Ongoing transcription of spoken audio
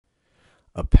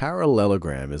A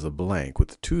parallelogram is a blank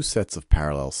with two sets of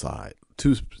parallel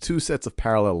two sets of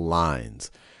parallel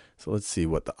lines. So let's see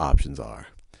what the options are.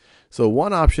 So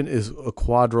one option is a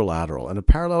quadrilateral, and a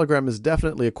parallelogram is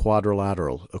definitely a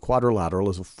quadrilateral. A quadrilateral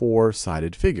is a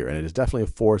four-sided figure, and it is definitely a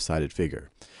four-sided figure.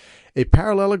 A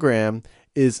parallelogram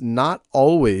is not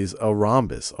always a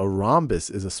rhombus. A rhombus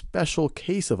is a special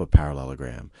case of a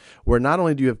parallelogram, where not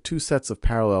only do you have two sets of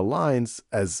parallel lines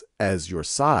as your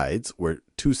sides, where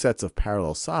two sets of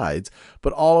parallel sides,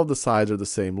 but all of the sides are the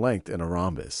same length in a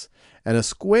rhombus. And a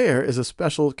square is a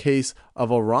special case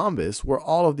of a rhombus where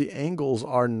all of the angles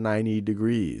are 90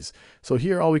 degrees. So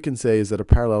here all we can say is that a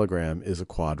parallelogram is a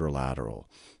quadrilateral.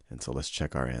 And so let's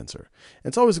check our answer.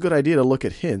 It's always a good idea to look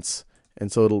at hints.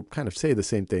 And so it'll kind of say the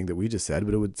same thing that we just said,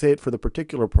 but it would say it for the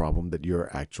particular problem that you're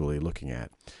actually looking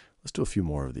at. Let's do a few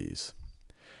more of these.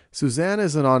 Susanna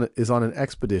is on an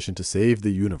expedition to save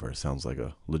the universe. Sounds like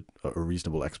a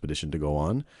reasonable expedition to go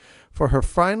on. For her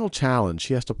final challenge,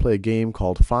 she has to play a game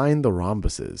called Find the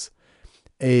Rhombuses.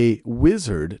 A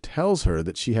wizard tells her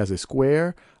that she has a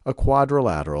square, a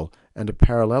quadrilateral, and a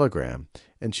parallelogram,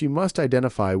 and she must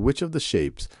identify which of the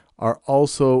shapes are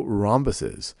also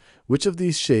rhombuses. Which of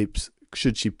these shapes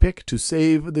should she pick to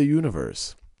save the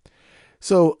universe?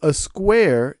 So a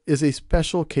square is a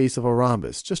special case of a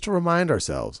rhombus. Just to remind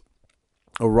ourselves,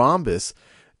 a rhombus,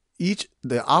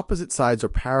 the opposite sides are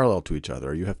parallel to each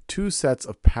other. You have two sets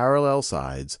of parallel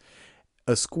sides.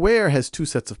 A square has two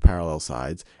sets of parallel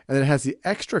sides, and it has the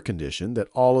extra condition that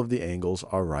all of the angles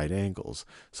are right angles.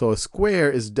 So a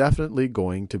square is definitely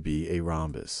going to be a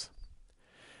rhombus.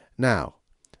 Now,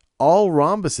 all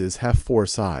rhombuses have four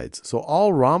sides, so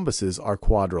all rhombuses are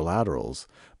quadrilaterals,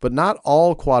 but not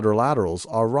all quadrilaterals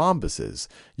are rhombuses.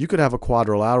 You could have a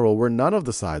quadrilateral where none of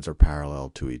the sides are parallel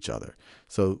to each other.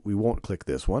 So we won't click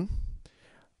this one.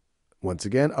 Once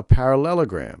again, a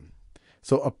parallelogram.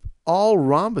 So all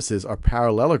rhombuses are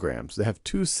parallelograms. They have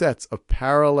two sets of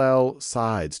parallel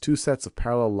sides, two sets of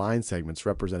parallel line segments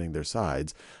representing their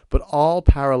sides, but all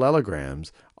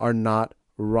parallelograms are not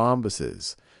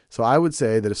rhombuses. So I would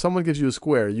say that if someone gives you a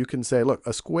square, you can say, look,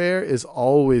 a square is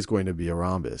always going to be a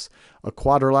rhombus. A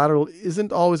quadrilateral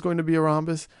isn't always going to be a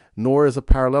rhombus, nor is a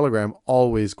parallelogram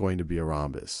always going to be a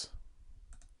rhombus.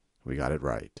 We got it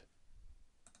right.